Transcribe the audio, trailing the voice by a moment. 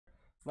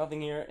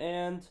Nothing here.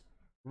 And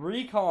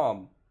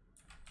Recomb.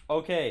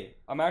 Okay,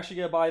 I'm actually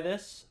gonna buy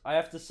this. I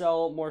have to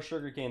sell more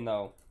sugarcane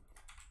though.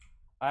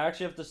 I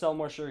actually have to sell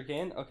more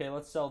sugarcane. Okay,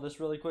 let's sell this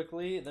really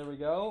quickly. There we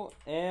go.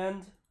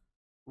 And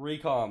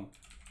Recomb.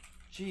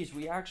 Jeez,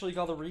 we actually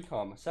got a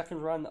Recomb.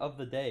 Second run of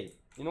the day.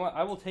 You know what?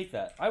 I will take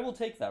that. I will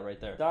take that right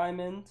there.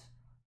 Diamond.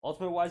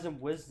 Ultimate Wise and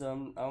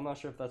Wisdom. I'm not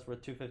sure if that's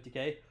worth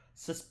 250k.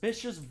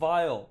 Suspicious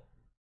Vial.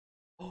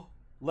 Oh,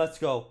 let's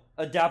go.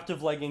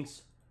 Adaptive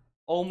Leggings.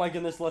 Oh my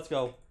goodness, let's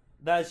go.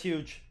 That is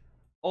huge.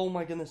 Oh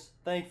my goodness.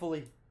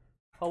 Thankfully.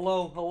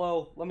 Hello,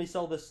 hello. Let me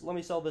sell this. Let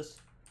me sell this.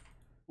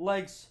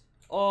 Legs.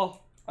 Oh,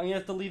 I'm gonna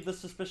have to leave the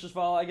Suspicious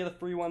Vial. I get a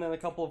free one in a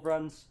couple of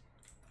runs.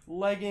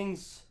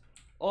 Leggings.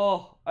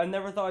 Oh, I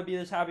never thought I'd be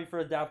this happy for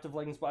adaptive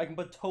leggings, but I can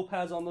put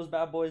topaz on those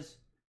bad boys.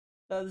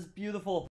 That is beautiful.